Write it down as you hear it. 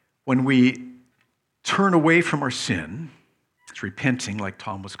When we turn away from our sin, it's repenting, like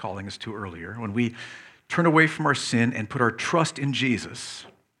Tom was calling us to earlier. When we turn away from our sin and put our trust in Jesus,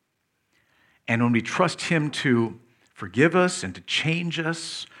 and when we trust Him to forgive us and to change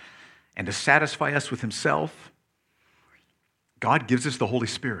us and to satisfy us with Himself, God gives us the Holy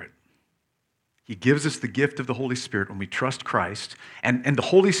Spirit. He gives us the gift of the Holy Spirit when we trust Christ. And the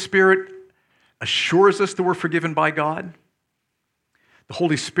Holy Spirit assures us that we're forgiven by God. The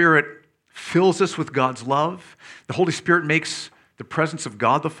Holy Spirit fills us with God's love. The Holy Spirit makes the presence of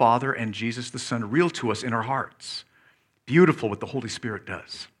God the Father and Jesus the Son real to us in our hearts. Beautiful what the Holy Spirit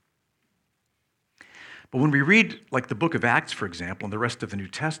does. But when we read, like the book of Acts, for example, and the rest of the New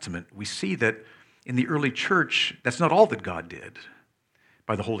Testament, we see that in the early church, that's not all that God did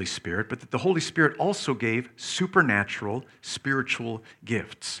by the Holy Spirit, but that the Holy Spirit also gave supernatural spiritual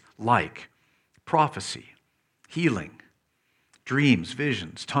gifts like prophecy, healing, dreams,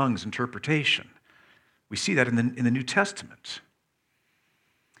 visions, tongues, interpretation. We see that in the New Testament.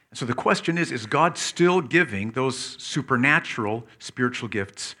 And so the question is God still giving those supernatural spiritual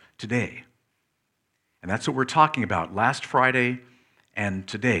gifts today? And that's what we're talking about last Friday and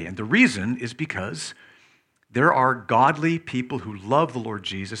today. And the reason is because there are godly people who love the Lord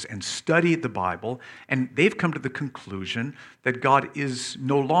Jesus and study the Bible, and they've come to the conclusion that God is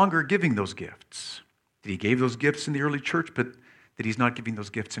no longer giving those gifts. That He gave those gifts in the early church, but that He's not giving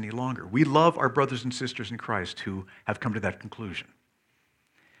those gifts any longer. We love our brothers and sisters in Christ who have come to that conclusion.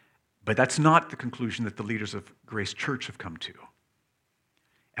 But that's not the conclusion that the leaders of Grace Church have come to.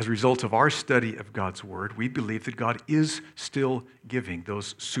 As a result of our study of God's Word, we believe that God is still giving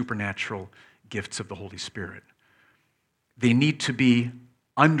those supernatural gifts of the Holy Spirit. They need to be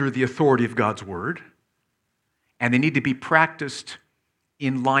under the authority of God's Word, and they need to be practiced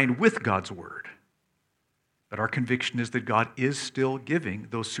in line with God's Word. But our conviction is that God is still giving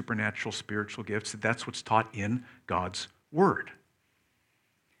those supernatural spiritual gifts, that that's what's taught in God's Word.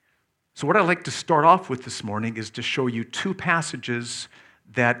 So what I'd like to start off with this morning is to show you two passages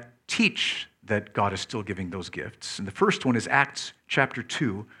that teach that God is still giving those gifts. And the first one is Acts chapter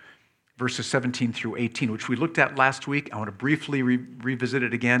 2, verses 17 through 18, which we looked at last week. I want to briefly revisit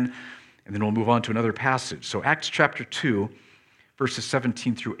it again, and then we'll move on to another passage. So Acts chapter 2, verses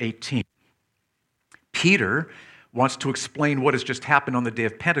 17 through 18. Peter wants to explain what has just happened on the day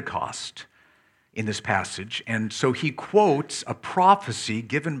of Pentecost in this passage, and so he quotes a prophecy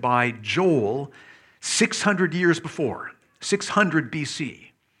given by Joel 600 years before, 600 BC.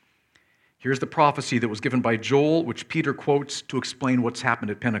 Here's the prophecy that was given by Joel, which Peter quotes to explain what's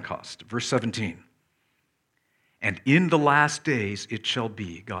happened at Pentecost. Verse 17. And in the last days it shall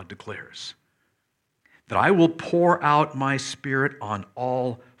be, God declares, that I will pour out my Spirit on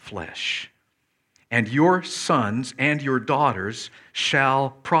all flesh, and your sons and your daughters shall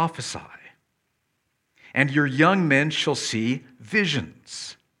prophesy, and your young men shall see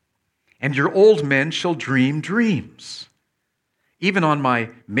visions, and your old men shall dream dreams. Even on my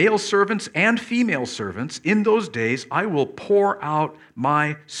male servants and female servants, in those days I will pour out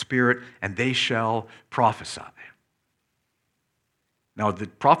my Spirit, and they shall prophesy. Now, the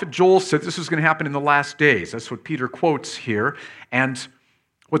prophet Joel said this was going to happen in the last days. That's what Peter quotes here. And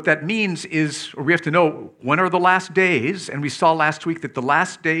what that means is, or we have to know, when are the last days? And we saw last week that the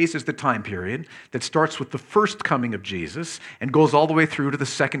last days is the time period that starts with the first coming of Jesus and goes all the way through to the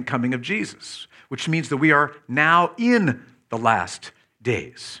second coming of Jesus, which means that we are now in the last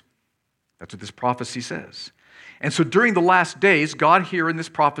days. That's what this prophecy says. And so during the last days, God here in this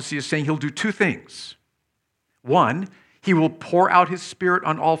prophecy is saying He'll do two things. One, He will pour out His Spirit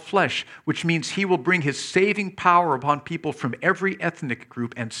on all flesh, which means He will bring His saving power upon people from every ethnic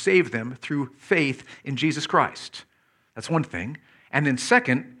group and save them through faith in Jesus Christ. That's one thing. And then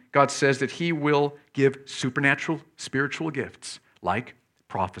second, God says that He will give supernatural spiritual gifts like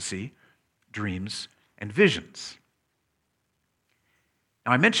prophecy, dreams, and visions.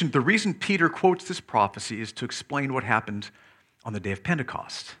 Now, I mentioned the reason Peter quotes this prophecy is to explain what happened on the day of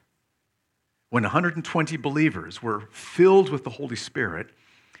Pentecost, when 120 believers were filled with the Holy Spirit,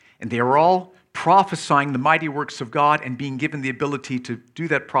 and they were all prophesying the mighty works of God and being given the ability to do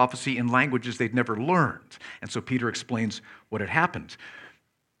that prophecy in languages they'd never learned. And so Peter explains what had happened.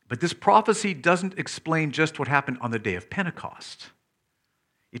 But this prophecy doesn't explain just what happened on the day of Pentecost.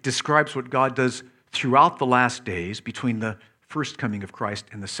 It describes what God does throughout the last days between the first coming of Christ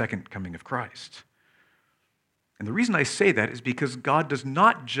and the second coming of Christ. And the reason I say that is because God does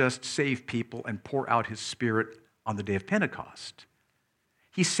not just save people and pour out His Spirit on the day of Pentecost.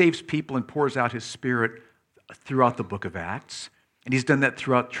 He saves people and pours out His Spirit throughout the book of Acts, and He's done that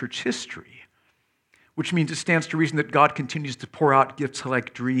throughout church history. which means it stands to reason that God continues to pour out gifts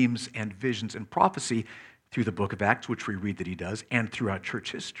like dreams and visions and prophecy through the book of Acts, which we read that he does, and throughout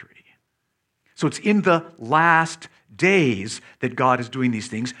church history. So it's in the last days that God is doing these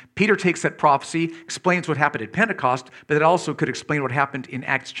things. Peter takes that prophecy, explains what happened at Pentecost, but it also could explain what happened in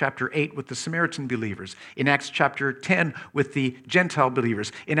Acts chapter 8 with the Samaritan believers, in Acts chapter 10 with the Gentile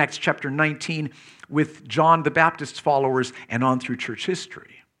believers, in Acts chapter 19 with John the Baptist's followers, and on through church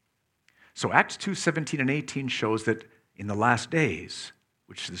history. So Acts 2, 17 and 18 shows that in the last days,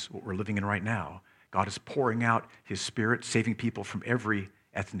 which is what we're living in right now, God is pouring out his Spirit, saving people from every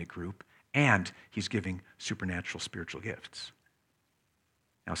ethnic group, and he's giving supernatural spiritual gifts.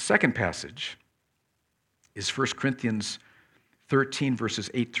 Now, second passage is 1 Corinthians 13, verses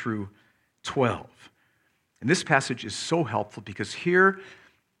 8 through 12. And this passage is so helpful because here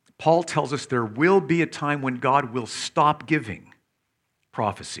Paul tells us there will be a time when God will stop giving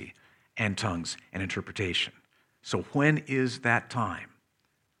prophecy and tongues and interpretation. So when is that time?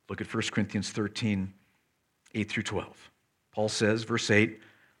 Look at 1 Corinthians 13, 8 through 12. Paul says, verse 8,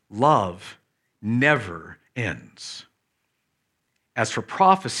 love never ends. As for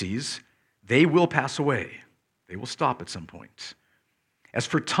prophecies, they will pass away. They will stop at some point. As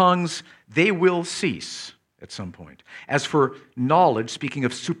for tongues, they will cease at some point. As for knowledge, speaking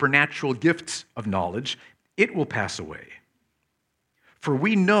of supernatural gifts of knowledge, it will pass away. For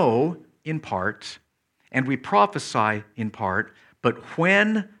we know in part, and we prophesy in part, but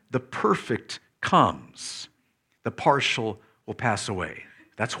when the perfect comes, the partial will pass away.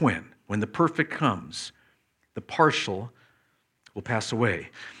 That's when. When the perfect comes, the partial will pass away.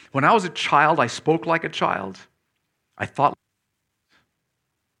 When I was a child, I spoke like a child. I thought.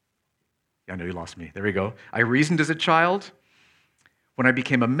 I know you lost me. There we go. I reasoned as a child. When I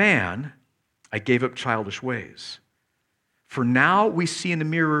became a man, I gave up childish ways. For now we see in the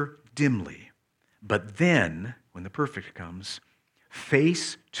mirror dimly, but then, when the perfect comes,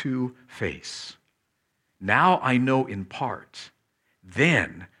 face to face. Now I know in part.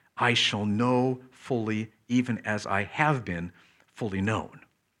 Then I shall know fully, even as I have been fully known.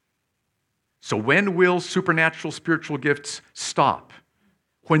 So when will supernatural spiritual gifts stop?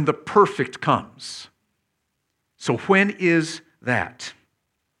 When the perfect comes. So when is that?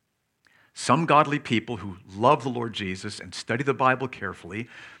 Some godly people who love the Lord Jesus and study the Bible carefully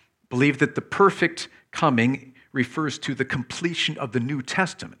believe that the perfect coming refers to the completion of the New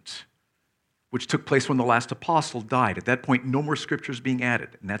Testament, which took place when the last apostle died. At that point, no more scriptures being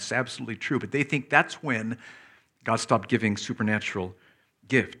added, and that's absolutely true. But they think that's when God stopped giving supernatural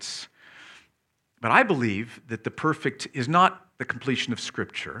gifts. But I believe that the perfect is not the completion of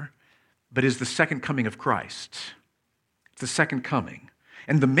Scripture, but is the second coming of Christ. It's the second coming.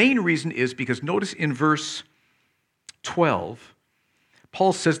 And the main reason is because notice in verse 12,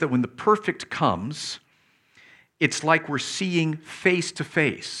 Paul says that when the perfect comes, it's like we're seeing face to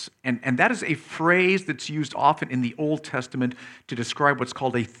face. And that is a phrase that's used often in the Old Testament to describe what's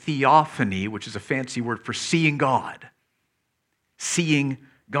called a theophany, which is a fancy word for seeing God. Seeing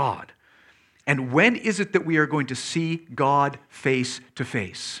God. And when is it that we are going to see God face to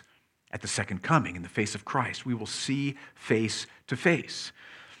face? At the second coming, in the face of Christ. We will see face to face.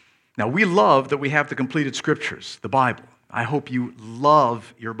 Now, we love that we have the completed scriptures, the Bible. I hope you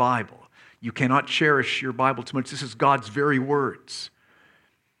love your Bible. You cannot cherish your Bible too much. This is God's very words.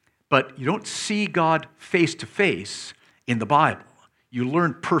 But you don't see God face to face in the Bible. You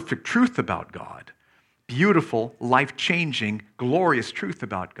learn perfect truth about God. Beautiful, life-changing, glorious truth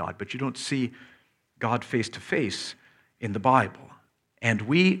about God. But you don't see God face to face in the Bible. And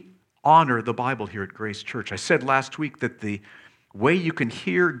we honor the Bible here at Grace Church. I said last week that the way you can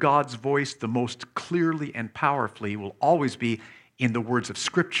hear God's voice the most clearly and powerfully will always be in the words of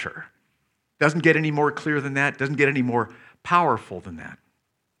Scripture. Doesn't get any more clear than that, doesn't get any more powerful than that.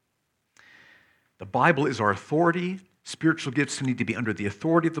 The Bible is our authority. Spiritual gifts need to be under the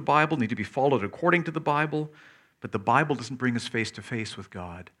authority of the Bible, need to be followed according to the Bible, but the Bible doesn't bring us face to face with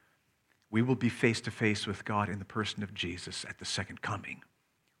God. We will be face to face with God in the person of Jesus at the second coming,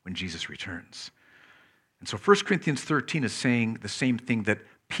 when Jesus returns. And so 1 Corinthians 13 is saying the same thing that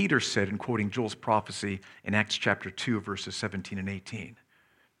Peter said in quoting Joel's prophecy in Acts chapter 2, verses 17 and 18.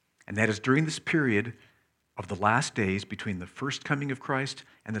 And that is during this period of the last days between the first coming of Christ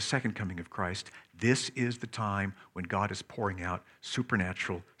and the second coming of Christ, this is the time when God is pouring out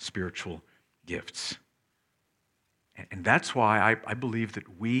supernatural spiritual gifts. And that's why I believe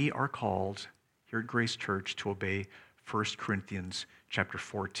that we are called here at Grace Church to obey 1 Corinthians chapter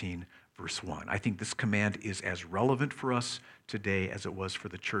 14, verse 1. I think this command is as relevant for us today as it was for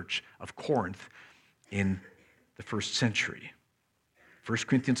the church of Corinth in the first century. 1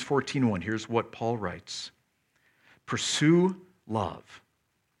 Corinthians 14:1, here's what Paul writes. Pursue love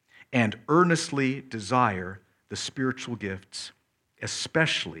and earnestly desire the spiritual gifts,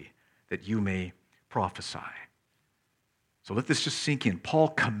 especially that you may prophesy. So let this just sink in. Paul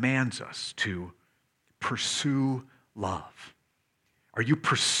commands us to pursue love. Are you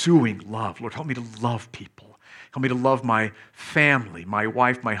pursuing love? Lord, help me to love people. Help me to love my family, my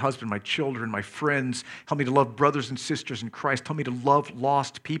wife, my husband, my children, my friends. Help me to love brothers and sisters in Christ. Help me to love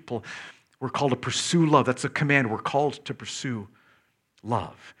lost people. We're called to pursue love. That's a command. We're called to pursue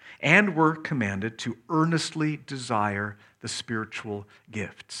love. And we're commanded to earnestly desire the spiritual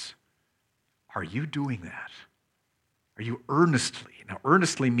gifts. Are you doing that? Are you earnestly? Now,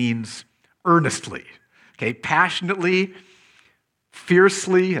 earnestly means earnestly. Okay, passionately,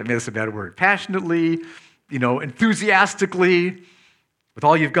 fiercely, I mean, that's a bad word. Passionately, enthusiastically, with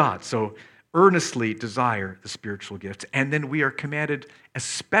all you've got. So earnestly desire the spiritual gifts. And then we are commanded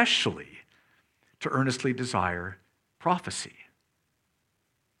especially to earnestly desire prophecy.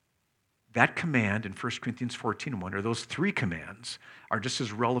 That command in 1 Corinthians 14:1, or those three commands, are just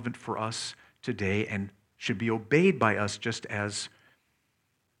as relevant for us today and should be obeyed by us just as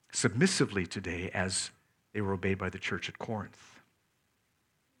submissively today as they were obeyed by the church at Corinth.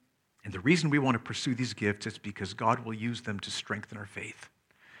 And the reason we want to pursue these gifts is because God will use them to strengthen our faith,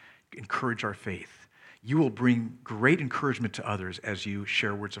 encourage our faith. You will bring great encouragement to others as you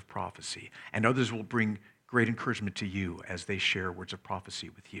share words of prophecy, and others will bring great encouragement to you as they share words of prophecy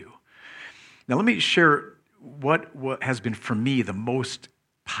with you. Now, let me share what has been for me the most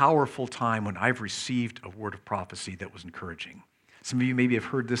powerful time when I've received a word of prophecy that was encouraging. Some of you maybe have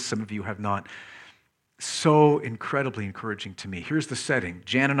heard this, some of you have not. So incredibly encouraging to me. Here's the setting.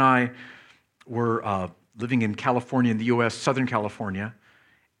 Jan and I were living in California, in the U.S., Southern California,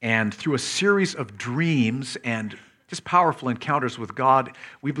 and through a series of dreams and just powerful encounters with God,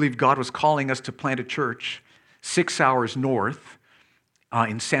 we believe God was calling us to plant a church 6 hours north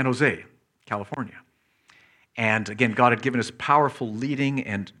in San Jose, California. And again, God had given us powerful leading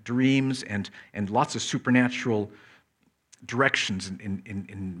and dreams and lots of supernatural directions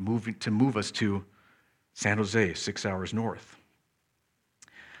in moving to move us to San Jose, 6 hours north.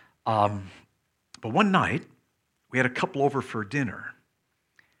 But one night, we had a couple over for dinner.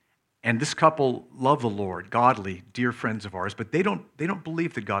 And this couple love the Lord, godly, dear friends of ours, but they don't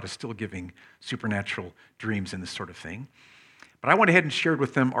believe that God is still giving supernatural dreams and this sort of thing. But I went ahead and shared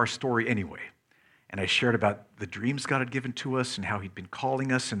with them our story anyway. And I shared about the dreams God had given to us and how he'd been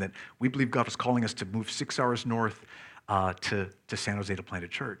calling us and that we believe God was calling us to move 6 hours north to San Jose to plant a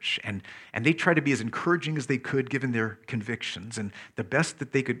church. And they tried to be as encouraging as they could given their convictions. And the best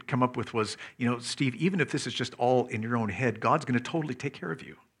that they could come up with was, Steve, even if this is just all in your own head, God's going to totally take care of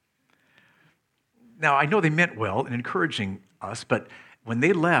you. Now, I know they meant well in encouraging us, but when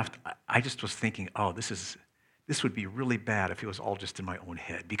they left, I just was thinking, this would be really bad if it was all just in my own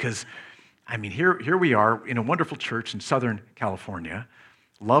head. Because, here we are in a wonderful church in Southern California,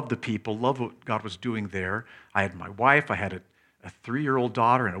 loved the people, loved what God was doing there. I had my wife, I had a 3-year-old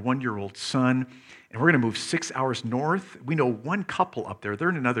daughter and a 1-year-old son, and we're going to move 6 hours north. We know one couple up there. They're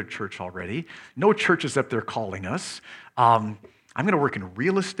in another church already. No churches up there calling us. I'm going to work in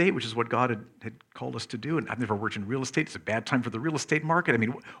real estate, which is what God had called us to do, and I've never worked in real estate. It's a bad time for the real estate market.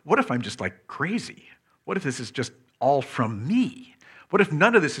 What if I'm just like crazy? What if this is just all from me? What if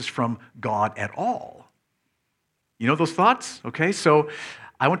none of this is from God at all? You know those thoughts? Okay, so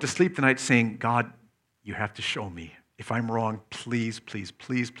I went to sleep the night saying, God, you have to show me. If I'm wrong, please, please,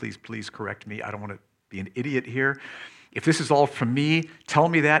 please, please, please correct me. I don't want to be an idiot here. If this is all from me, tell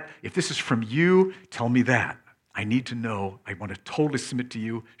me that. If this is from you, tell me that. I need to know. I want to totally submit to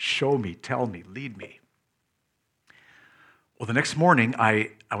you. Show me, tell me, lead me. Well, the next morning,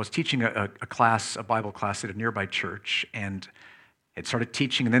 I was teaching a Bible class at a nearby church, and had started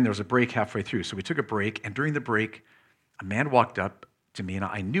teaching, and then there was a break halfway through. So we took a break, and during the break, a man walked up to me, and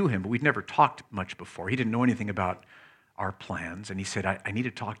I knew him, but we'd never talked much before. He didn't know anything about our plans, and he said, I need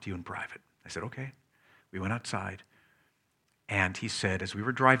to talk to you in private. I said, okay. We went outside, and he said, as we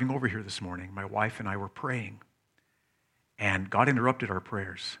were driving over here this morning, my wife and I were praying, and God interrupted our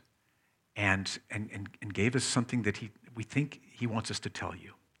prayers and gave us something that we think he wants us to tell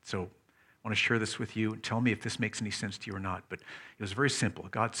you. So I want to share this with you and tell me if this makes any sense to you or not. But it was very simple.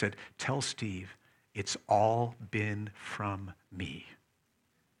 God said, tell Steve, it's all been from me.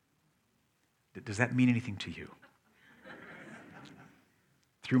 Does that mean anything to you?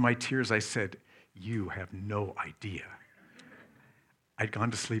 Through my tears, I said, you have no idea. I'd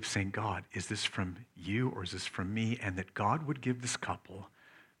gone to sleep saying, God, is this from you or is this from me? And that God would give this couple,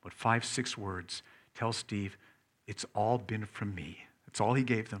 5, 6 words, tell Steve, it's all been from me. That's all he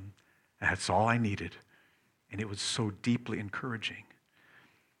gave them. And that's all I needed. And it was so deeply encouraging.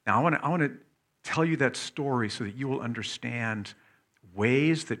 Now, I want to tell you that story so that you will understand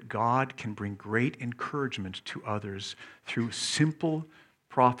ways that God can bring great encouragement to others through simple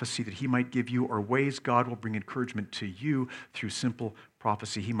prophecy that he might give you, or ways God will bring encouragement to you through simple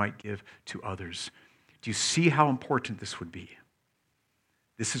prophecy he might give to others. Do you see how important this would be?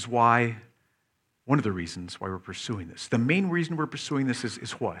 This is why, one of the reasons why we're pursuing this. The main reason we're pursuing this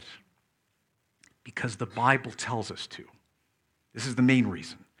is what? Because the Bible tells us to. This is the main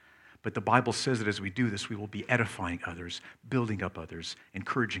reason. But the Bible says that as we do this, we will be edifying others, building up others,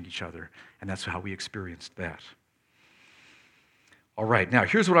 encouraging each other, and that's how we experienced that. All right, now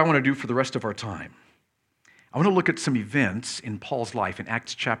here's what I want to do for the rest of our time. I want to look at some events in Paul's life in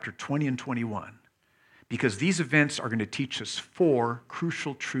Acts chapter 20 and 21, because these events are going to teach us 4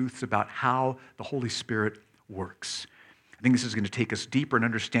 crucial truths about how the Holy Spirit works. I think this is going to take us deeper in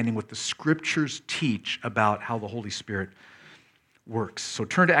understanding what the Scriptures teach about how the Holy Spirit works. So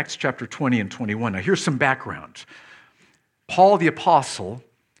turn to Acts chapter 20 and 21. Now here's some background. Paul the Apostle,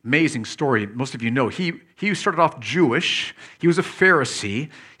 amazing story, most of you know, he started off Jewish. He was a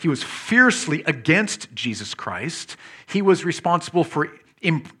Pharisee. He was fiercely against Jesus Christ. He was responsible for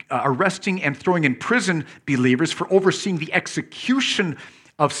arresting and throwing in prison believers, for overseeing the execution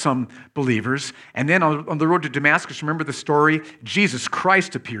of some believers. And then on the road to Damascus, remember the story? Jesus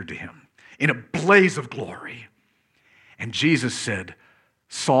Christ appeared to him in a blaze of glory. And Jesus said,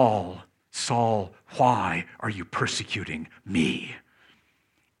 "Saul, Saul, why are you persecuting me?"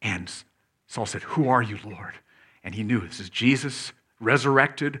 And Saul said, "Who are you, Lord?" And he knew this is Jesus,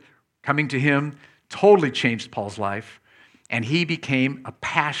 resurrected, coming to him, totally changed Paul's life. And he became a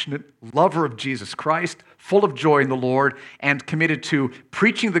passionate lover of Jesus Christ, full of joy in the Lord, and committed to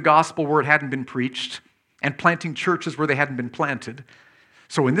preaching the gospel where it hadn't been preached and planting churches where they hadn't been planted.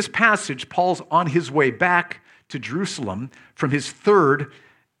 So in this passage, Paul's on his way back to Jerusalem from his 3rd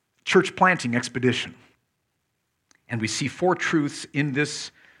church planting expedition. And we see 4 truths in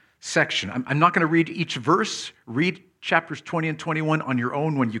this section. I'm not going to read each verse. Read chapters 20 and 21 on your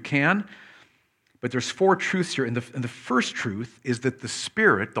own when you can. But there's 4 truths here. And the first truth is that the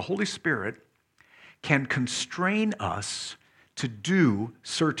Spirit, the Holy Spirit, can constrain us to do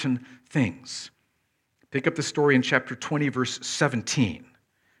certain things. Pick up the story in chapter 20, verse 17.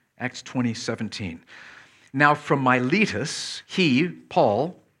 Acts 20, 17. Now from Miletus, he,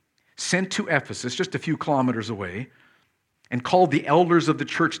 Paul, sent to Ephesus, just a few kilometers away, and called the elders of the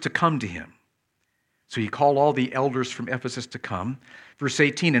church to come to him. So he called all the elders from Ephesus to come. Verse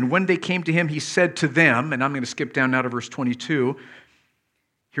 18, and when they came to him, he said to them, and I'm going to skip down now to verse 22.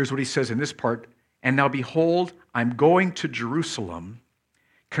 Here's what he says in this part. And now behold, I'm going to Jerusalem,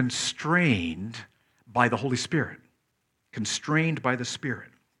 constrained by the Holy Spirit. Constrained by the Spirit.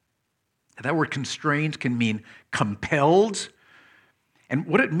 And that word constrained can mean compelled. And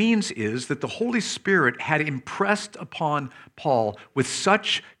what it means is that the Holy Spirit had impressed upon Paul with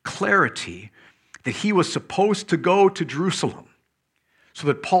such clarity that he was supposed to go to Jerusalem. So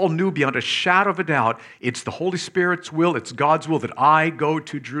that Paul knew beyond a shadow of a doubt, it's the Holy Spirit's will, it's God's will that I go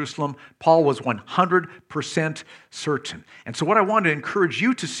to Jerusalem. Paul was 100% certain. And so what I want to encourage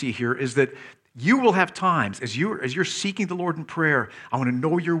you to see here is that you will have times, as you're seeking the Lord in prayer, I want to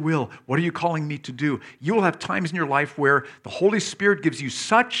know your will. What are you calling me to do? You will have times in your life where the Holy Spirit gives you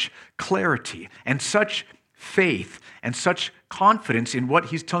such clarity and such faith and such confidence in what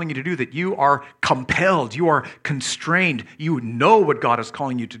he's telling you to do that you are compelled, you are constrained, you know what God is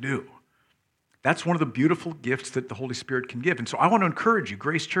calling you to do. That's one of the beautiful gifts that the Holy Spirit can give. And so I want to encourage you,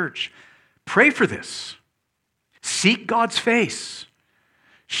 Grace Church, pray for this. Seek God's face.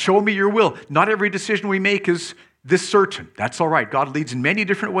 Show me your will. Not every decision we make is this certain. That's all right. God leads in many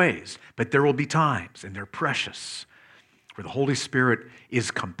different ways, but there will be times, and they're precious, where the Holy Spirit is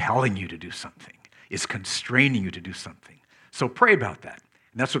compelling you to do something, is constraining you to do something. So pray about that.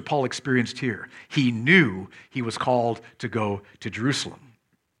 And that's what Paul experienced here. He knew he was called to go to Jerusalem.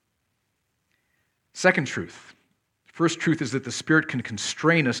 Second truth. First truth is that the Spirit can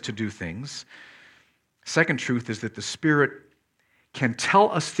constrain us to do things. Second truth is that the Spirit can tell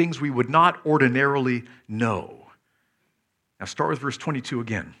us things we would not ordinarily know. Now start with verse 22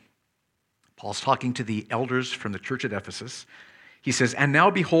 again. Paul's talking to the elders from the church at Ephesus. He says, and now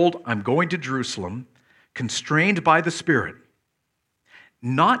behold, I'm going to Jerusalem, constrained by the Spirit,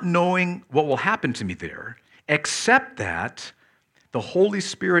 not knowing what will happen to me there, except that the Holy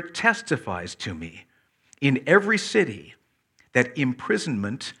Spirit testifies to me in every city that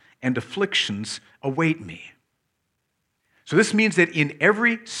imprisonment and afflictions await me. So this means that in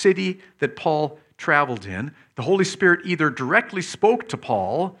every city that Paul traveled in, the The Holy Spirit either directly spoke to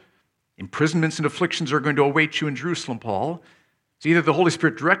Paul, imprisonments and afflictions are going to await you in Jerusalem, Paul. So either the Holy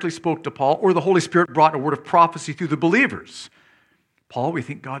Spirit directly spoke to Paul, or the Holy Spirit brought a word of prophecy through the believers. Paul, we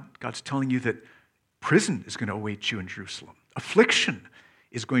think God's telling you that prison is going to await you in Jerusalem. Affliction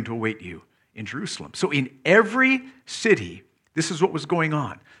is going to await you in Jerusalem. So in every city, this is what was going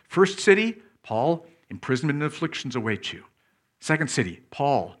on. First city, Paul, imprisonment and afflictions await you. Second city,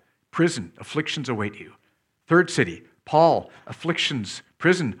 Paul, prison, afflictions await you. Third city, Paul, afflictions,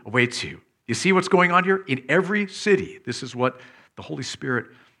 prison awaits you. You see what's going on here? In every city, this is what the Holy Spirit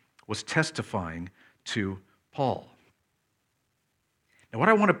was testifying to Paul. Now, what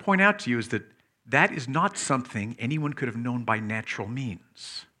I want to point out to you is that that is not something anyone could have known by natural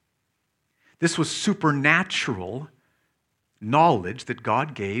means. This was supernatural knowledge that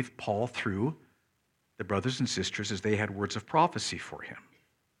God gave Paul through the brothers and sisters as they had words of prophecy for him.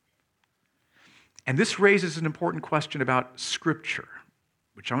 And this raises an important question about Scripture,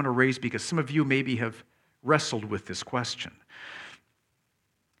 which I want to raise because some of you maybe have wrestled with this question.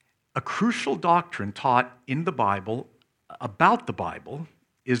 A crucial doctrine taught in the Bible about the Bible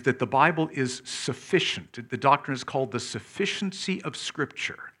is that the Bible is sufficient. The doctrine is called the sufficiency of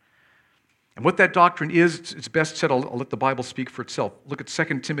Scripture. And what that doctrine is, it's best said, I'll let the Bible speak for itself. Look at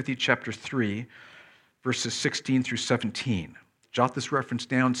 2 Timothy chapter 3, verses 16 through 17. Jot this reference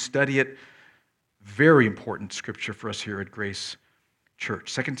down, study it. Very important scripture for us here at Grace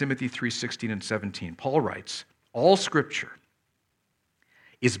Church. 2 Timothy 3, 16 and 17. Paul writes, all Scripture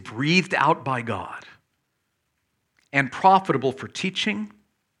is breathed out by God and profitable for teaching,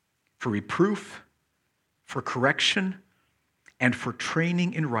 for reproof, for correction, and for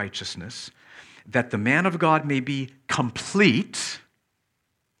training in righteousness, that the man of God may be complete,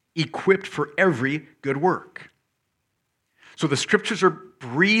 equipped for every good work. So the Scriptures are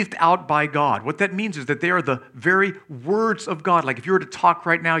breathed out by God. What that means is that they are the very words of God. Like if you were to talk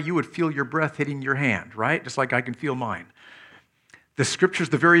right now, you would feel your breath hitting your hand, right? Just like I can feel mine. The Scriptures,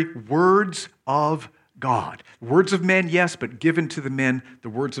 the very words of God. Words of men, yes, but given to the men, the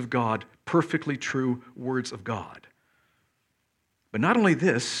words of God, perfectly true words of God. But not only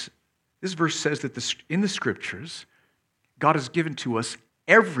this verse says that in the Scriptures, God has given to us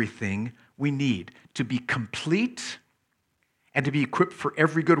everything we need to be complete and to be equipped for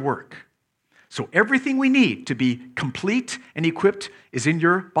every good work. So everything we need to be complete and equipped is in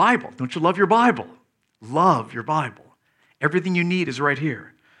your Bible. Don't you love your Bible? Love your Bible. Everything you need is right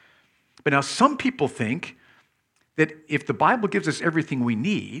here. But now some people think that if the Bible gives us everything we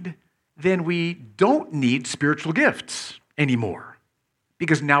need, then we don't need spiritual gifts anymore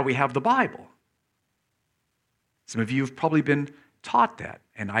because now we have the Bible. Some of you have probably been taught that,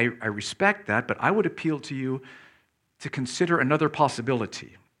 and I respect that, but I would appeal to you to consider another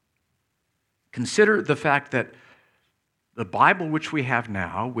possibility. Consider the fact that the Bible which we have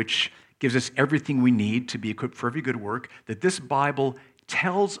now, which gives us everything we need to be equipped for every good work, that this Bible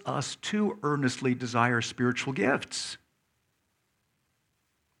tells us to earnestly desire spiritual gifts.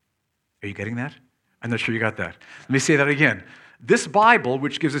 Are you getting that? I'm not sure you got that. Let me say that again. This Bible,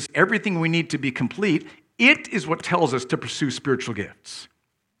 which gives us everything we need to be complete, it is what tells us to pursue spiritual gifts.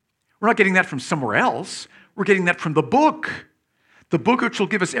 We're not getting that from somewhere else. We're getting that from the book. The book which will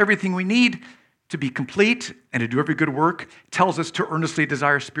give us everything we need to be complete and to do every good work tells us to earnestly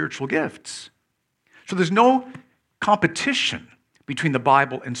desire spiritual gifts. So there's no competition between the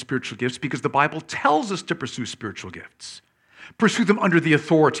Bible and spiritual gifts because the Bible tells us to pursue spiritual gifts. Pursue them under the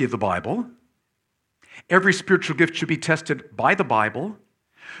authority of the Bible. Every spiritual gift should be tested by the Bible.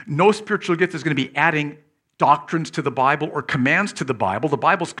 No spiritual gift is going to be adding doctrines to the Bible or commands to the Bible. The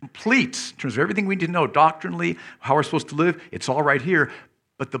Bible's complete in terms of everything we need to know doctrinally, how we're supposed to live. It's all right here.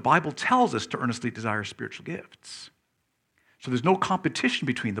 But the Bible tells us to earnestly desire spiritual gifts. So there's no competition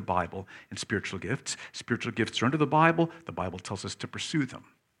between the Bible and spiritual gifts. Spiritual gifts are under the Bible. The Bible tells us to pursue them.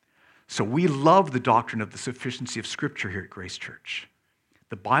 So we love the doctrine of the sufficiency of Scripture here at Grace Church.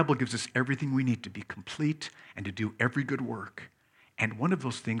 The Bible gives us everything we need to be complete and to do every good work. And one of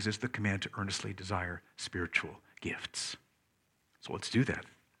those things is the command to earnestly desire spiritual gifts. So let's do that.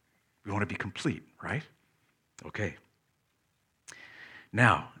 We want to be complete, right? Okay.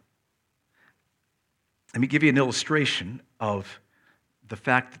 Now, let me give you an illustration of the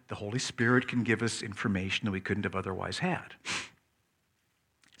fact that the Holy Spirit can give us information that we couldn't have otherwise had.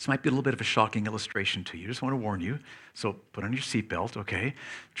 This might be a little bit of a shocking illustration to you. Just want to warn you. So put on your seatbelt, okay?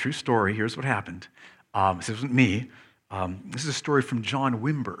 True story. Here's what happened. This isn't me. This is a story from John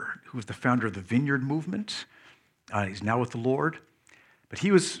Wimber, who was the founder of the Vineyard Movement. He's now with the Lord. But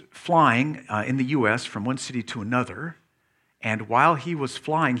he was flying in the U.S. from one city to another, And while he was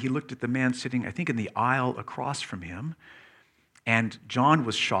flying, he looked at the man sitting, I think, in the aisle across from him. And John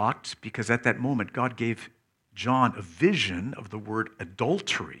was shocked because at that moment, God gave John a vision of the word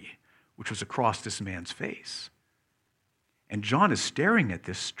adultery, which was across this man's face. And John is staring at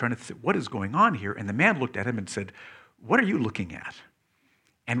this, trying to think, what is going on here? And the man looked at him and said, what are you looking at?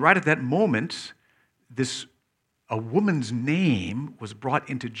 And right at that moment, a woman's name was brought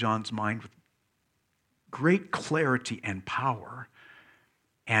into John's mind with great clarity and power.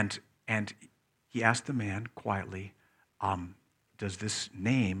 And he asked the man quietly, does this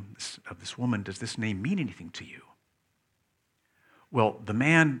name of this woman, does this name mean anything to you? Well, the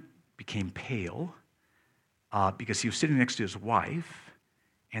man became pale because he was sitting next to his wife,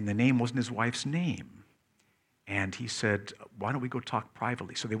 and the name wasn't his wife's name. And he said, why don't we go talk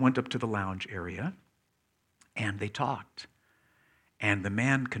privately? So they went up to the lounge area, and they talked. And the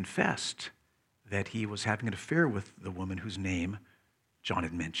man confessed that he was having an affair with the woman whose name John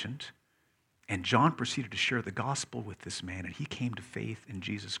had mentioned. And John proceeded to share the gospel with this man, and he came to faith in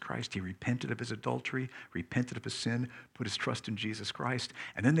Jesus Christ. He repented of his adultery, repented of his sin, put his trust in Jesus Christ.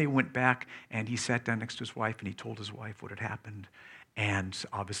 And then they went back, and he sat down next to his wife, and he told his wife what had happened. And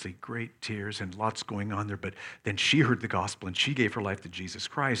obviously great tears and lots going on there. But then she heard the gospel, and she gave her life to Jesus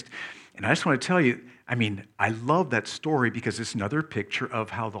Christ. And I just want to tell you, I love that story because it's another picture of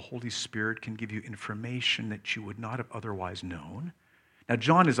how the Holy Spirit can give you information that you would not have otherwise known. Now,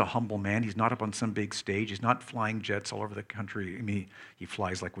 John is a humble man. He's not up on some big stage. He's not flying jets all over the country. He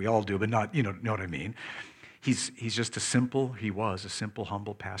flies like we all do, but not, know what I mean. He was a simple,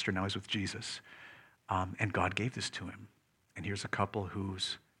 humble pastor. Now he's with Jesus. And God gave this to him. And here's a couple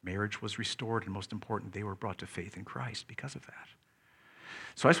whose marriage was restored, and most important, they were brought to faith in Christ because of that.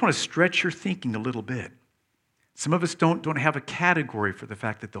 So I just want to stretch your thinking a little bit. Some of us don't have a category for the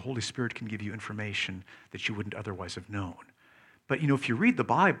fact that the Holy Spirit can give you information that you wouldn't otherwise have known. But, if you read the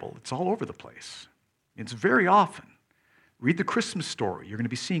Bible, it's all over the place. It's very often. Read the Christmas story. You're going to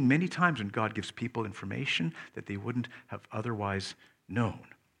be seeing many times when God gives people information that they wouldn't have otherwise known.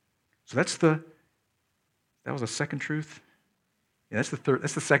 So that was a second truth. Yeah,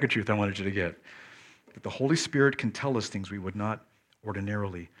 that's the second truth I wanted you to get. That the Holy Spirit can tell us things we would not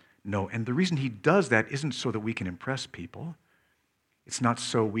ordinarily know. And the reason he does that isn't so that we can impress people. It's not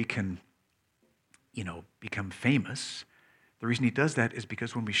so we can, become famous. The reason he does that is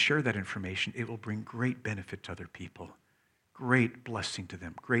because when we share that information, it will bring great benefit to other people, great blessing to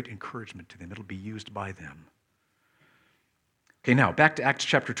them, great encouragement to them. It'll be used by them. Okay, now back to Acts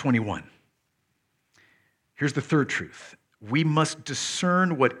chapter 21. Here's the third truth. We must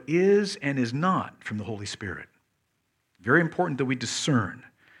discern what is and is not from the Holy Spirit. Very important that we discern.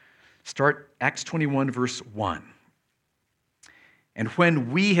 Start Acts 21, verse 1. And when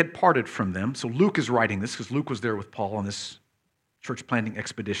we had parted from them, so Luke is writing this because Luke was there with Paul on this church planting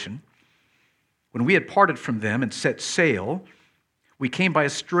expedition. When we had parted from them and set sail, we came by a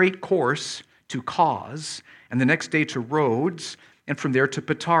straight course to Cos, and the next day to Rhodes, and from there to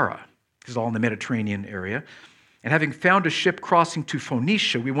Patara. This is all in the Mediterranean area. And having found a ship crossing to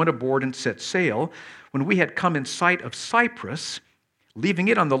Phoenicia, we went aboard and set sail. When we had come in sight of Cyprus, leaving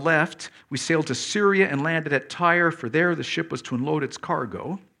it on the left, we sailed to Syria and landed at Tyre, for there the ship was to unload its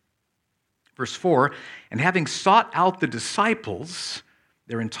cargo. Verse 4, and having sought out the disciples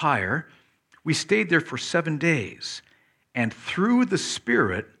there in Tyre, we stayed there for 7 days. And through the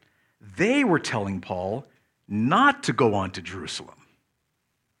Spirit, they were telling Paul not to go on to Jerusalem.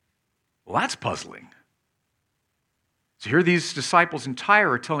 Well, that's puzzling. So here these disciples in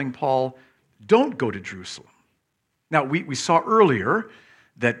Tyre are telling Paul, don't go to Jerusalem. Now, we saw earlier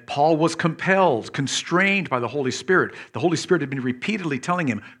that Paul was compelled, constrained by the Holy Spirit. The Holy Spirit had been repeatedly telling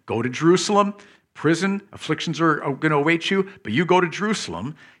him, go to Jerusalem, prison, afflictions are going to await you, but you go to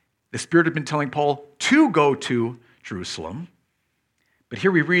Jerusalem. The Spirit had been telling Paul to go to Jerusalem. But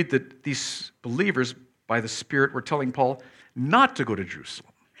here we read that these believers, by the Spirit, were telling Paul not to go to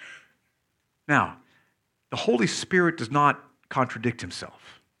Jerusalem. Now, the Holy Spirit does not contradict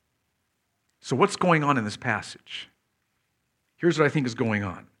himself. So what's going on in this passage? Here's what I think is going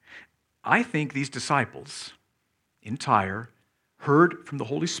on. I think these disciples in Tyre heard from the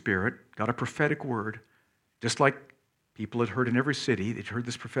Holy Spirit, got a prophetic word, just like people had heard in every city. They'd heard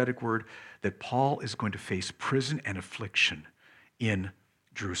this prophetic word that Paul is going to face prison and affliction in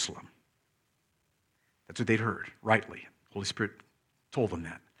Jerusalem. That's what they'd heard, rightly. The Holy Spirit told them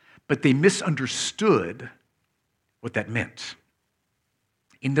that. But they misunderstood what that meant.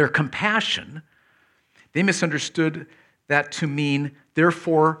 In their compassion, they misunderstood that to mean,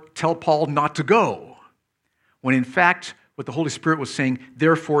 therefore, tell Paul not to go. When in fact, what the Holy Spirit was saying,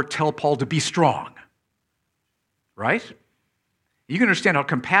 therefore, tell Paul to be strong. Right? You can understand how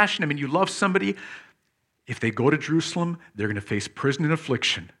compassionate, you love somebody. If they go to Jerusalem, they're going to face prison and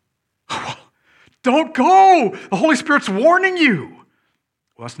affliction. Don't go! The Holy Spirit's warning you.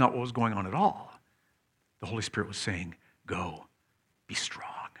 Well, that's not what was going on at all. The Holy Spirit was saying, go, be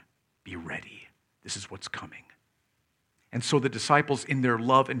strong, be ready. This is what's coming. And so the disciples, in their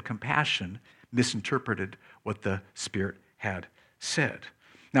love and compassion, misinterpreted what the Spirit had said.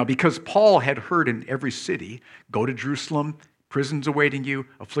 Now, because Paul had heard in every city, go to Jerusalem, prisons awaiting you,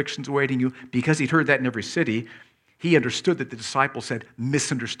 afflictions awaiting you, because he'd heard that in every city, he understood that the disciples had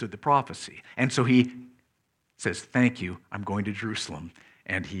misunderstood the prophecy. And so he says, thank you, I'm going to Jerusalem.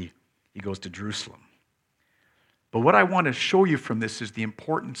 And he goes to Jerusalem. But what I want to show you from this is the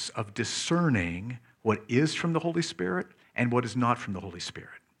importance of discerning what is from the Holy Spirit and what is not from the Holy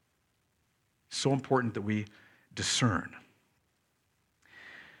Spirit. So important that we discern.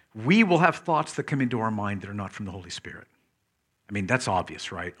 We will have thoughts that come into our mind that are not from the Holy Spirit. That's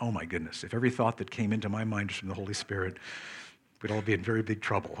obvious, right? Oh my goodness, if every thought that came into my mind is from the Holy Spirit, we'd all be in very big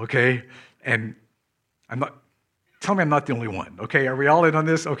trouble, okay? And tell me I'm not the only one, okay? Are we all in on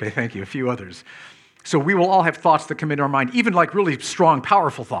this? Okay, thank you, a few others. So we will all have thoughts that come into our mind, even like really strong,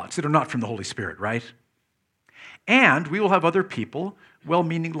 powerful thoughts that are not from the Holy Spirit, right? And we will have other people,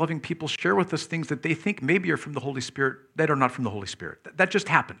 well-meaning, loving people, share with us things that they think maybe are from the Holy Spirit that are not from the Holy Spirit. That just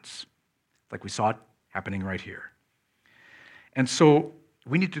happens, like we saw it happening right here. And so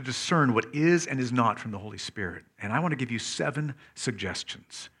we need to discern what is and is not from the Holy Spirit. And I want to give you 7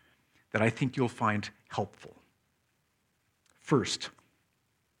 suggestions that I think you'll find helpful. First,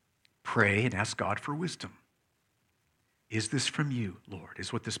 pray and ask God for wisdom. Is this from you, Lord?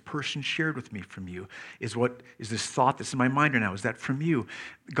 Is what this person shared with me from you? Is this thought that's in my mind right now, is that from you?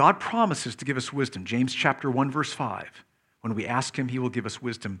 God promises to give us wisdom. James chapter 1, verse 5. When we ask him, he will give us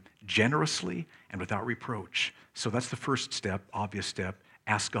wisdom generously and without reproach. So that's the first step, obvious step.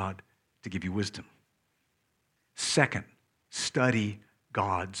 Ask God to give you wisdom. Second, study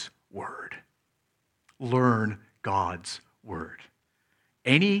God's word. Learn God's word.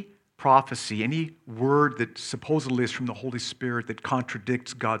 Any prophecy, any word that supposedly is from the Holy Spirit that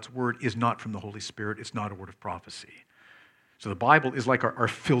contradicts God's word is not from the Holy Spirit. It's not a word of prophecy. So the Bible is like our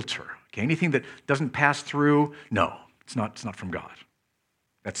filter. Okay? Anything that doesn't pass through, no. It's not from God.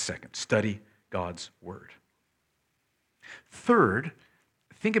 That's second. Study God's word. Third,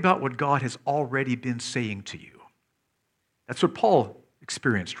 think about what God has already been saying to you. That's what Paul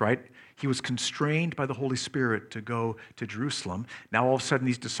experienced, right? He was constrained by the Holy Spirit to go to Jerusalem. Now all of a sudden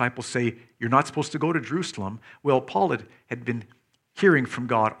these disciples say, you're not supposed to go to Jerusalem. Well, Paul had been hearing from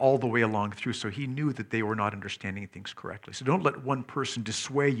God all the way along through, so he knew that they were not understanding things correctly. So don't let one person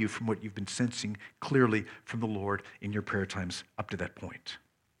dissuade you from what you've been sensing clearly from the Lord in your prayer times up to that point.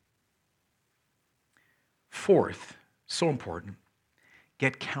 Fourth, so important,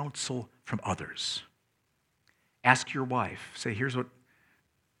 get counsel from others. Ask your wife. Say, here's what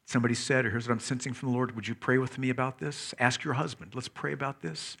somebody said, or here's what I'm sensing from the Lord. Would you pray with me about this? Ask your husband. Let's pray about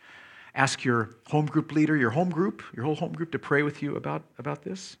this. Ask your home group leader, your whole home group to pray with you about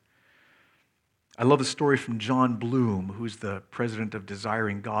this. I love a story from John Bloom, who's the president of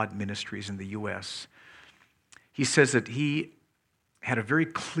Desiring God Ministries in the U.S. He says that he had a very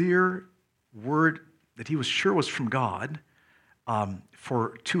clear word that he was sure was from God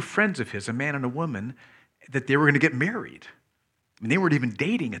for 2 friends of his, a man and a woman, that they were going to get married. They weren't even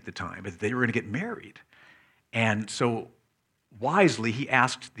dating at the time, but they were going to get married. And so wisely, he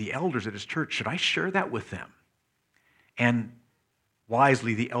asked the elders at his church, should I share that with them? And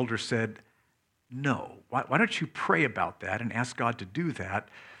wisely, the elder said, no. Why don't you pray about that and ask God to do that,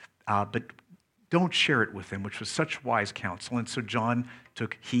 but don't share it with them, which was such wise counsel. And so John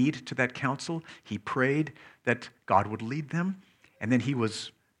took heed to that counsel. He prayed that God would lead them. And then he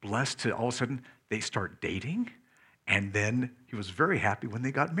was blessed to all of a sudden, they start dating. And then he was very happy when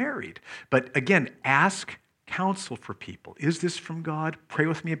they got married. But again, ask counsel for people. Is this from God? Pray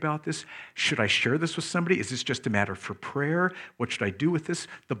with me about this. Should I share this with somebody? Is this just a matter for prayer? What should I do with this?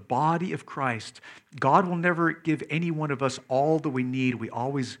 The body of Christ. God will never give any one of us all that we need.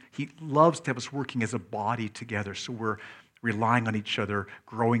 He loves to have us working as a body together. So we're relying on each other,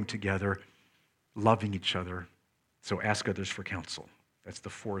 growing together, loving each other. So ask others for counsel. That's the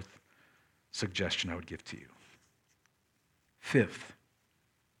fourth suggestion I would give to you. Fifth,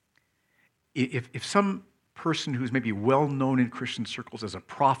 if some person who's maybe well known in Christian circles as a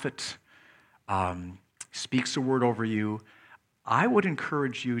prophet speaks a word over you, I would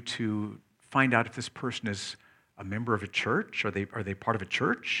encourage you to find out if this person is a member of a church. Are they part of a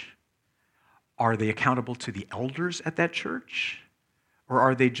church? Are they accountable to the elders at that church? Or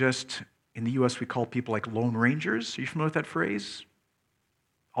are they just, in the U.S. we call people like lone rangers? Are you familiar with that phrase?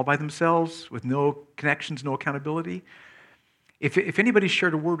 all by themselves with no connections, no accountability. If anybody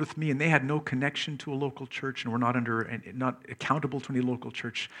shared a word with me and they had no connection to a local church and were not accountable to any local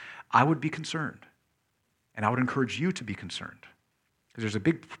church, I would be concerned. And I would encourage you to be concerned. Because there's a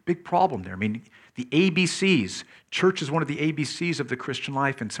big problem there. I mean, the ABCs, church is one of the ABCs of the Christian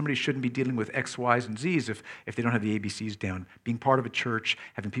life, and somebody shouldn't be dealing with X, Y's, and Z's if they don't have the ABCs down. Being part of a church,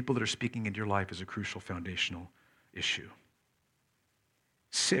 having people that are speaking into your life is a crucial foundational issue.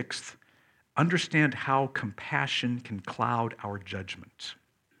 Sixth, understand how compassion can cloud our judgment.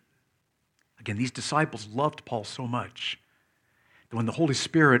 Again, these disciples loved Paul so much that when the Holy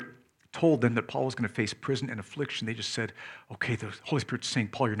Spirit told them that Paul was going to face prison and affliction, they just said, okay, the Holy Spirit's saying,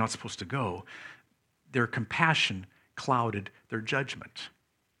 Paul, you're not supposed to go. Their compassion clouded their judgment.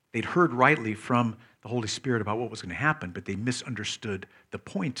 They'd heard rightly from the Holy Spirit about what was going to happen, but they misunderstood the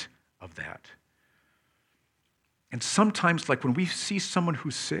point of that. And sometimes, like when we see someone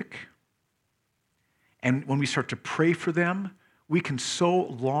who's sick, and when we start to pray for them, we can so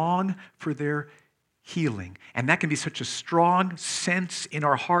long for their healing. And that can be such a strong sense in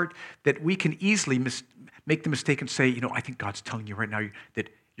our heart that we can easily make the mistake and say, I think God's telling you right now that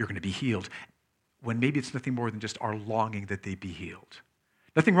you're going to be healed, when maybe it's nothing more than just our longing that they be healed.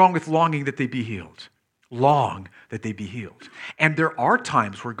 Nothing wrong with longing that they be healed. Long that they be healed. And there are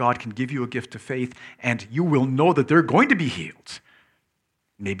times where God can give you a gift of faith and you will know that they're going to be healed.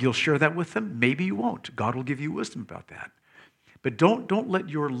 Maybe you'll share that with them. Maybe you won't. God will give you wisdom about that. But don't let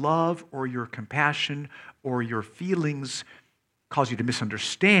your love or your compassion or your feelings cause you to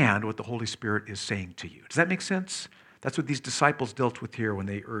misunderstand what the Holy Spirit is saying to you. Does that make sense? That's what these disciples dealt with here when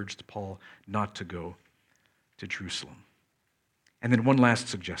they urged Paul not to go to Jerusalem. And then one last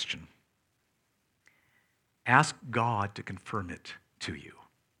suggestion. Ask God to confirm it to you.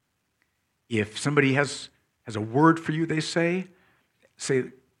 If somebody has a word for you, they say,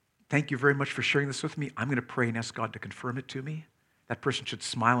 thank you very much for sharing this with me. I'm going to pray and ask God to confirm it to me. That person should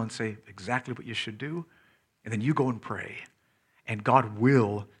smile and say exactly what you should do. And then you go and pray. And God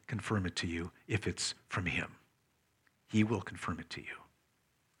will confirm it to you if it's from Him. He will confirm it to you.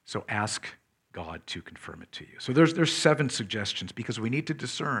 So ask God to confirm it to you. So there's 7 suggestions because we need to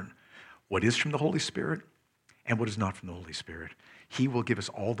discern what is from the Holy Spirit and what is not from the Holy Spirit. He will give us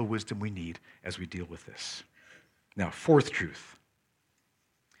all the wisdom we need as we deal with this. Now, 4th truth.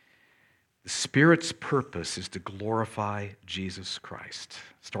 The Spirit's purpose is to glorify Jesus Christ.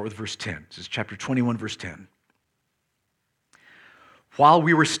 Start with verse 10. This is chapter 21, verse 10. While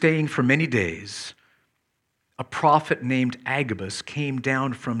we were staying for many days, a prophet named Agabus came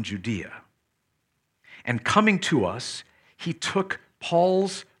down from Judea. And coming to us, he took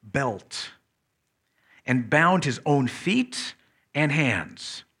Paul's belt and bound his own feet and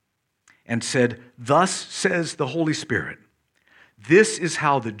hands and said, "Thus says the Holy Spirit, this is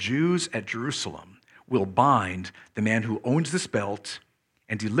how the Jews at Jerusalem will bind the man who owns this belt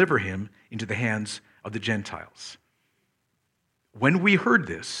and deliver him into the hands of the Gentiles." When we heard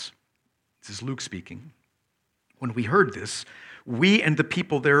this is Luke speaking, when we heard this, we and the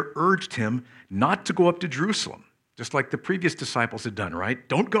people there urged him not to go up to Jerusalem, just like the previous disciples had done, right?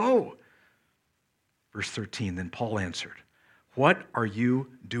 Don't go. Verse 13, then Paul answered, "What are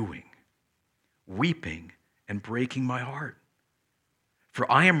you doing, weeping and breaking my heart? For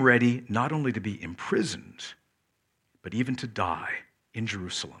I am ready not only to be imprisoned, but even to die in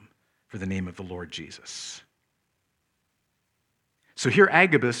Jerusalem for the name of the Lord Jesus." So here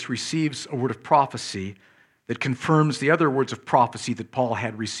Agabus receives a word of prophecy that confirms the other words of prophecy that Paul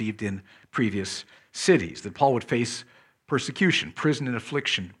had received in previous cities, that Paul would face persecution, prison, and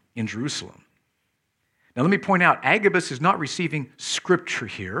affliction in Jerusalem. Now let me point out, Agabus is not receiving scripture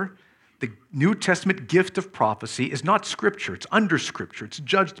here. The New Testament gift of prophecy is not scripture. It's under scripture. It's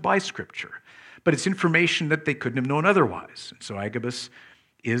judged by scripture. But it's information that they couldn't have known otherwise. And so Agabus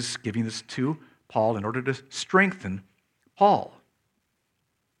is giving this to Paul in order to strengthen Paul.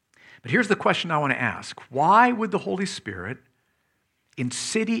 But here's the question I want to ask. Why would the Holy Spirit, in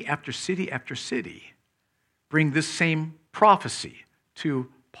city after city after city, bring this same prophecy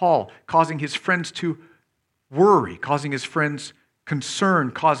to Paul, causing his friends to worry, causing his friends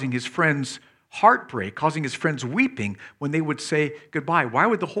concern, causing his friends heartbreak, causing his friends weeping when they would say goodbye? Why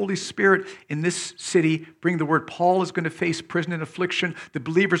would the Holy Spirit in this city bring the word Paul is going to face prison and affliction? The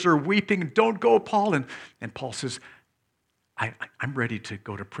believers are weeping, don't go, Paul. And Paul says, I'm ready to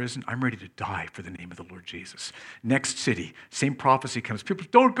go to prison. I'm ready to die for the name of the Lord Jesus. Next city, same prophecy comes. People,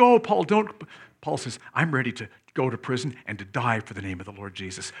 don't go, Paul, don't. Paul says, I'm ready to go to prison and to die for the name of the Lord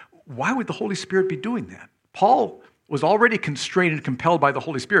Jesus. Why would the Holy Spirit be doing that? Paul was already constrained and compelled by the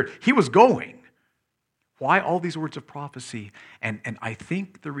Holy Spirit. He was going. Why all these words of prophecy? And I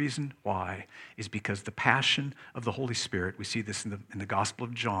think the reason why is because the passion of the Holy Spirit, we see this in the Gospel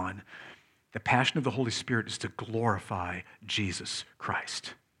of John, the passion of the Holy Spirit is to glorify Jesus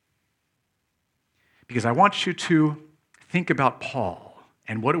Christ. Because I want you to think about Paul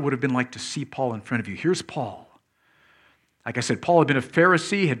and what it would have been like to see Paul in front of you. Here's Paul. Like I said, Paul had been a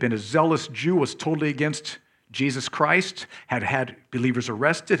Pharisee, had been a zealous Jew, was totally against Jesus Christ, had had believers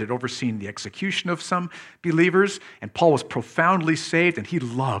arrested, had overseen the execution of some believers, and Paul was profoundly saved, and he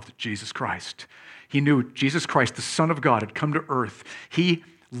loved Jesus Christ. He knew Jesus Christ, the Son of God, had come to earth. He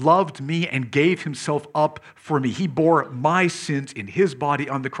loved me and gave himself up for me. He bore my sins in his body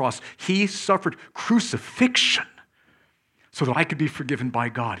on the cross. He suffered crucifixion so that I could be forgiven by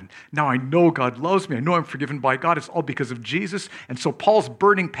God. And now I know God loves me. I know I'm forgiven by God. It's all because of Jesus. And so Paul's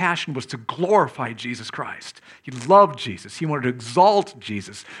burning passion was to glorify Jesus Christ. He loved Jesus. He wanted to exalt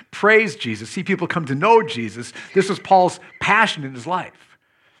Jesus, praise Jesus, see people come to know Jesus. This was Paul's passion in his life.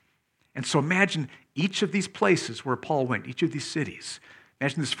 And so imagine each of these places where Paul went, each of these cities.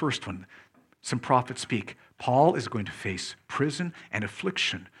 Imagine this first one. Some prophets speak. Paul is going to face prison and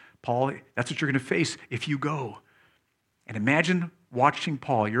affliction. Paul, that's what you're going to face if you go. And imagine watching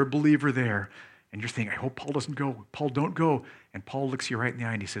Paul. You're a believer there, and you're thinking, I hope Paul doesn't go. Paul, don't go. And Paul looks you right in the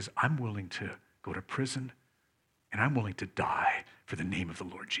eye and he says, I'm willing to go to prison, and I'm willing to die for the name of the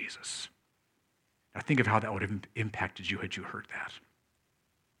Lord Jesus. Now think of how that would have impacted you had you heard that.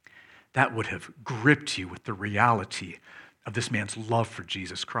 That would have gripped you with the reality of this man's love for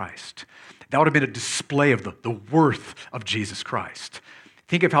Jesus Christ. That would have been a display of the worth of Jesus Christ.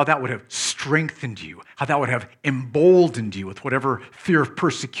 Think of how that would have strengthened you, how that would have emboldened you with whatever fear of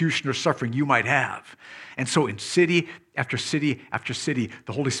persecution or suffering you might have. And so in city after city after city,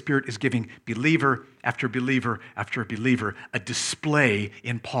 the Holy Spirit is giving believer after believer after believer a display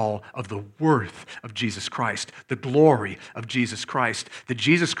in Paul of the worth of Jesus Christ, the glory of Jesus Christ. That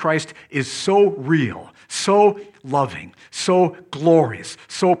Jesus Christ is so real, so loving, so glorious,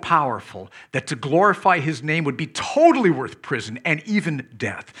 so powerful, that to glorify his name would be totally worth prison and even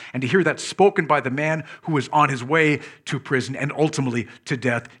death. And to hear that spoken by the man who was on his way to prison and ultimately to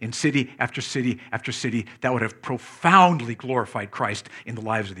death in city after city after city, that would have profoundly glorified Christ in the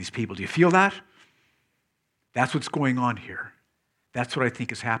lives of these people. Do you feel that? That's what's going on here. That's what I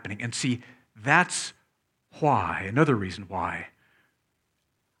think is happening. And see, that's why, another reason why,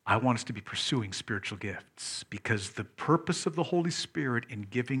 I want us to be pursuing spiritual gifts, because the purpose of the Holy Spirit in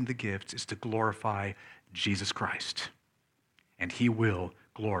giving the gifts is to glorify Jesus Christ. And he will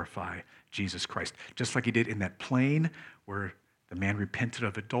glorify Jesus Christ. Just like he did in that plain where the man repented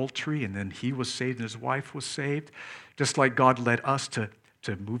of adultery and then he was saved and his wife was saved. Just like God led us to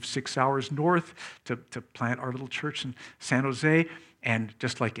move 6 hours north to plant our little church in San Jose. And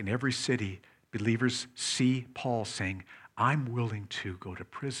just like in every city, believers see Paul saying, I'm willing to go to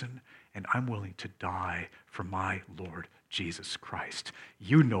prison and I'm willing to die for my Lord Jesus Christ.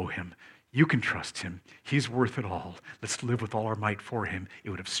 You know him. You can trust him. He's worth it all. Let's live with all our might for him. It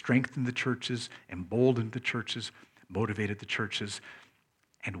would have strengthened the churches, emboldened the churches, motivated the churches.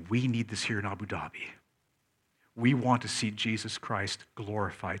 And we need this here in Abu Dhabi. We want to see Jesus Christ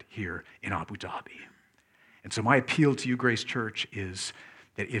glorified here in Abu Dhabi. And so my appeal to you, Grace Church, is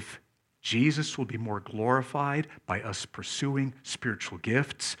that if Jesus will be more glorified by us pursuing spiritual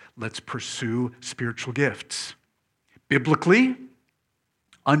gifts, let's pursue spiritual gifts. Biblically,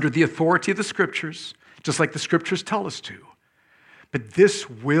 under the authority of the Scriptures, just like the Scriptures tell us to. But this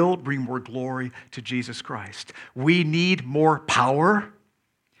will bring more glory to Jesus Christ. We need more power.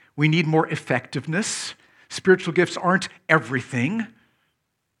 We need more effectiveness. Spiritual gifts aren't everything,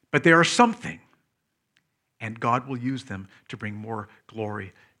 but they are something. And God will use them to bring more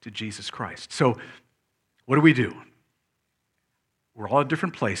glory to Jesus Christ. So what do? We're all in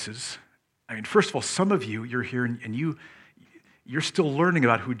different places. I mean, first of all, some of you, you're here and you're still learning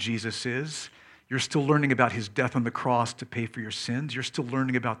about who Jesus is. You're still learning about his death on the cross to pay for your sins. You're still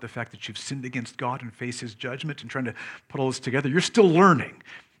learning about the fact that you've sinned against God and face his judgment and trying to put all this together. You're still learning.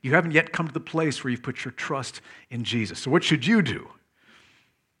 You haven't yet come to the place where you've put your trust in Jesus. So what should you do?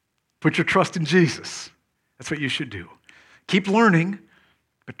 Put your trust in Jesus. That's what you should do. Keep learning,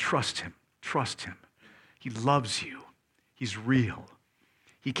 but trust him. Trust him. He loves you. He's real.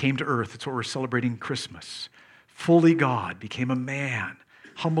 He came to earth. That's what we're celebrating Christmas. Fully God, became a man,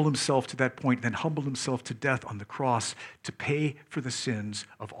 humbled himself to that point, then humbled himself to death on the cross to pay for the sins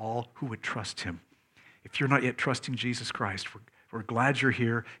of all who would trust him. If you're not yet trusting Jesus Christ, we're glad you're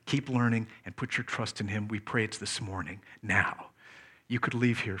here. Keep learning and put your trust in him. We pray it's this morning. Now, you could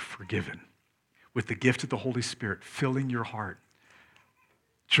leave here forgiven with the gift of the Holy Spirit filling your heart,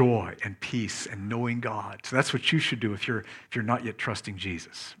 joy and peace and knowing God. So that's what you should do if you're not yet trusting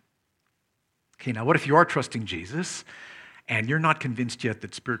Jesus. Okay, now what if you are trusting Jesus and you're not convinced yet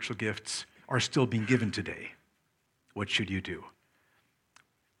that spiritual gifts are still being given today? What should you do?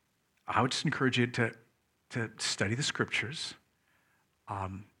 I would just encourage you to study the scriptures. I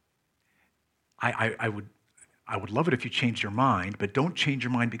would love it if you changed your mind, but don't change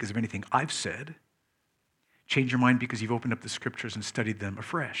your mind because of anything I've said. Change your mind because you've opened up the scriptures and studied them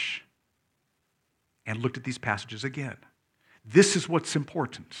afresh and looked at these passages again. This is what's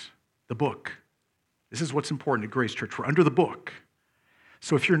important, the book. This is what's important at Grace Church. We're under the book.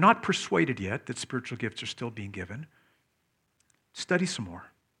 So if you're not persuaded yet that spiritual gifts are still being given, study some more.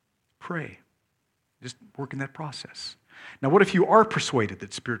 Pray. Just work in that process. Now, what if you are persuaded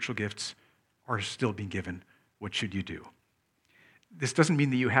that spiritual gifts are still being given? What should you do? This doesn't mean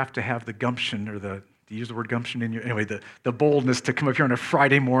that you have to have the gumption or to use the word gumption in your, anyway, the boldness to come up here on a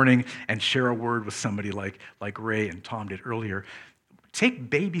Friday morning and share a word with somebody like Ray and Tom did earlier. Take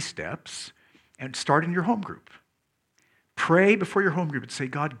baby steps and start in your home group. Pray before your home group and say,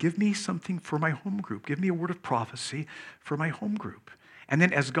 God, give me something for my home group. Give me a word of prophecy for my home group. And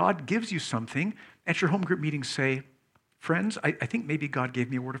then as God gives you something, at your home group meeting say, friends, I think maybe God gave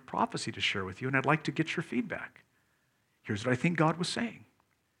me a word of prophecy to share with you, and I'd like to get your feedback. Here's what I think God was saying.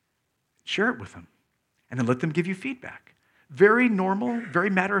 Share it with them, and then let them give you feedback. Very normal, very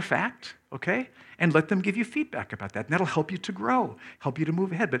matter of fact, okay? And let them give you feedback about that, and that'll help you to grow, help you to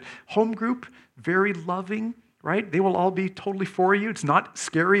move ahead. But home group, very loving, right? They will all be totally for you. It's not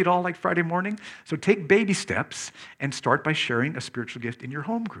scary at all like Friday morning. So take baby steps and start by sharing a spiritual gift in your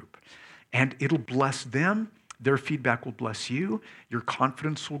home group. And it'll bless them. Their feedback will bless you. Your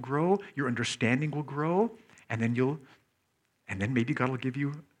confidence will grow. Your understanding will grow. And then maybe God will give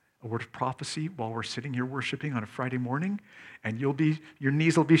you a word of prophecy while we're sitting here worshiping on a Friday morning. And your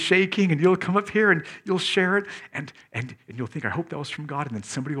knees will be shaking, and you'll come up here and you'll share it. And you'll think, I hope that was from God. And then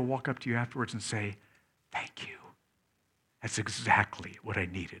somebody will walk up to you afterwards and say, thank you. That's exactly what I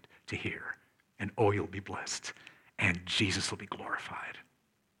needed to hear. And oh, you'll be blessed. And Jesus will be glorified.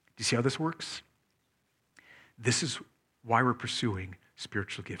 Do you see how this works? This is why we're pursuing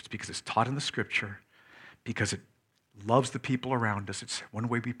spiritual gifts, because it's taught in the scripture, because it loves the people around us. It's one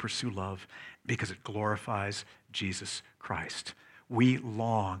way we pursue love, because it glorifies Jesus Christ. We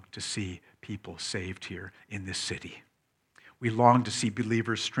long to see people saved here in this city. We long to see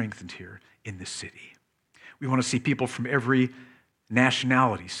believers strengthened here in this city. We want to see people from every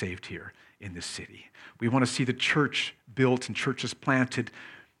nationality saved here in this city. We want to see the church built and churches planted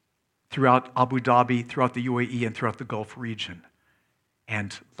throughout Abu Dhabi, throughout the UAE, and throughout the Gulf region.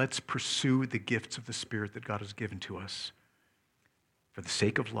 And let's pursue the gifts of the Spirit that God has given to us for the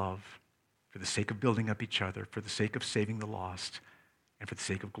sake of love, for the sake of building up each other, for the sake of saving the lost, and for the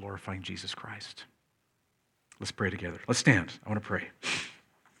sake of glorifying Jesus Christ. Let's pray together. Let's stand. I want to pray.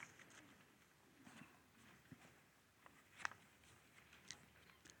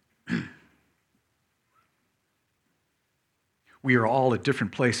 We are all at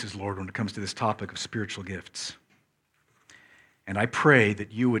different places, Lord, when it comes to this topic of spiritual gifts. And I pray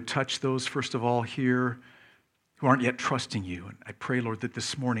that you would touch those, first of all, here who aren't yet trusting you. And I pray, Lord, that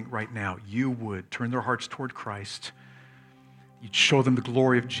this morning, right now, you would turn their hearts toward Christ. You'd show them the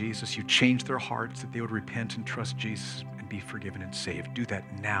glory of Jesus. You'd change their hearts, that they would repent and trust Jesus and be forgiven and saved. Do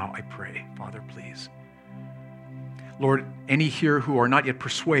that now, I pray. Father, please. Lord, any here who are not yet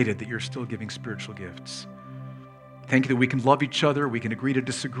persuaded that you're still giving spiritual gifts, thank you that we can love each other, we can agree to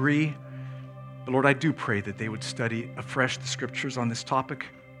disagree. But Lord, I do pray that they would study afresh the scriptures on this topic,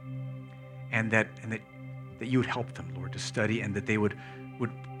 and that you would help them, Lord, to study, and that they would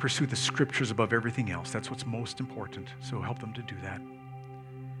pursue the scriptures above everything else. That's what's most important. So help them to do that.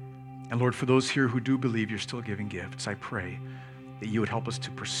 And Lord, for those here who do believe you're still giving gifts, I pray that you would help us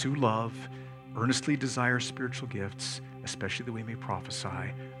to pursue love, earnestly desire spiritual gifts, especially that we may prophesy,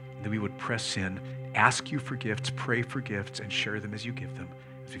 and that we would press in, ask you for gifts, pray for gifts, and share them as you give them,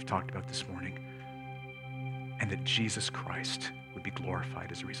 as we've talked about this morning. And that Jesus Christ would be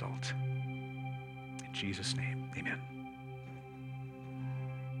glorified as a result. In Jesus' name, amen.